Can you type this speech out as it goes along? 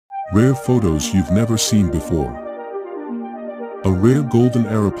Rare photos you've never seen before. A rare golden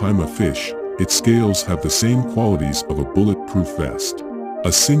arapaima fish, its scales have the same qualities of a bulletproof vest.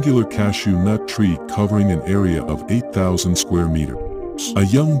 A singular cashew nut tree covering an area of 8,000 square meters. A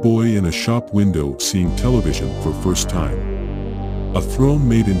young boy in a shop window seeing television for first time. A throne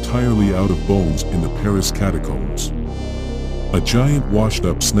made entirely out of bones in the Paris catacombs. A giant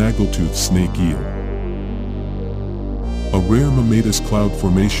washed-up snaggletooth snake eel. A rare mamatus cloud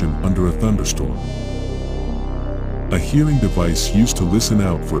formation under a thunderstorm. A hearing device used to listen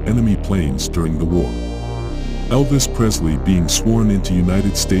out for enemy planes during the war. Elvis Presley being sworn into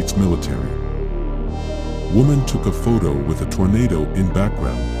United States military. Woman took a photo with a tornado in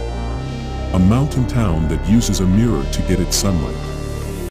background. A mountain town that uses a mirror to get its sunlight.